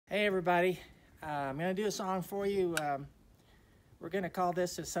Hey everybody, I'm going to do a song for you. We're going to call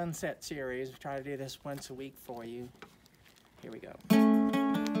this a Sunset Series. We try to do this once a week for you. Here we go.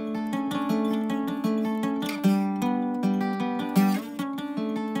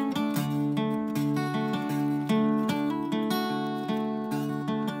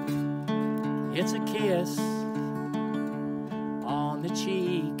 It's a kiss on the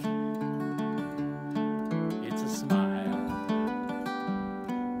cheek. It's a smile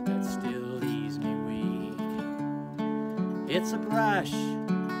that still leaves me weak. It's a brush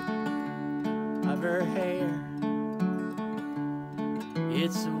of her hair.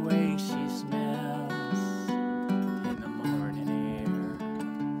 It's the way she smells in the morning air.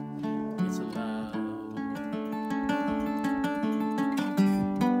 It's a love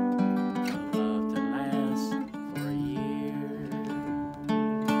to last for a year.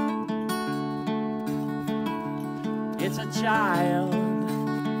 It's a child,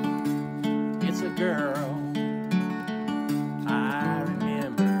 it's a girl I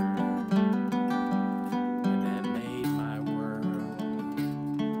remember when that made my world.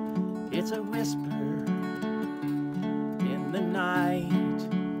 It's a whisper in the night.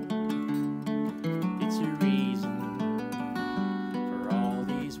 It's a reason for all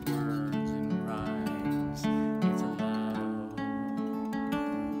these words and rhymes. It's a love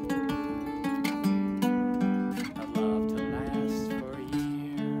to last for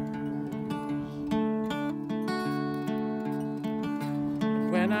years.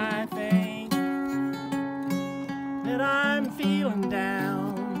 When I think that I'm feeling down,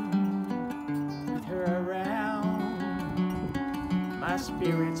 with her around, my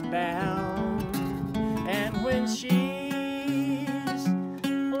spirit's bound. And when she's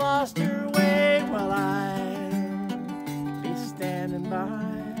lost her way, well, I'll be standing by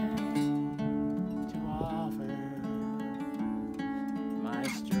to offer my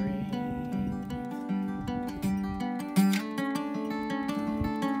strength.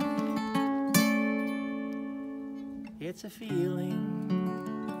 It's a feeling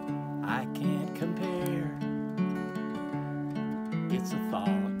I can't compare. It's a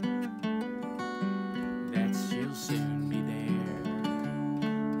thought that she'll soon be there.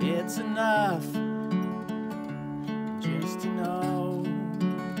 It's enough just to know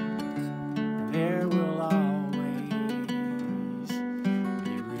there will always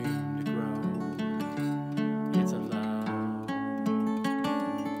be room to grow. It's a love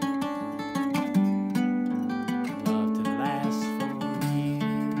to last for years.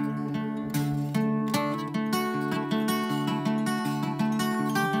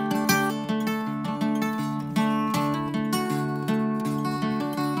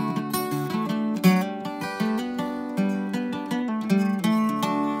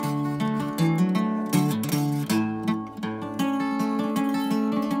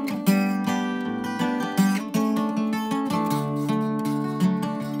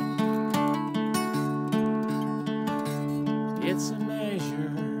 It's a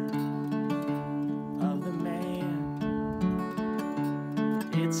measure of the man.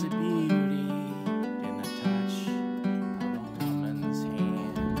 It's a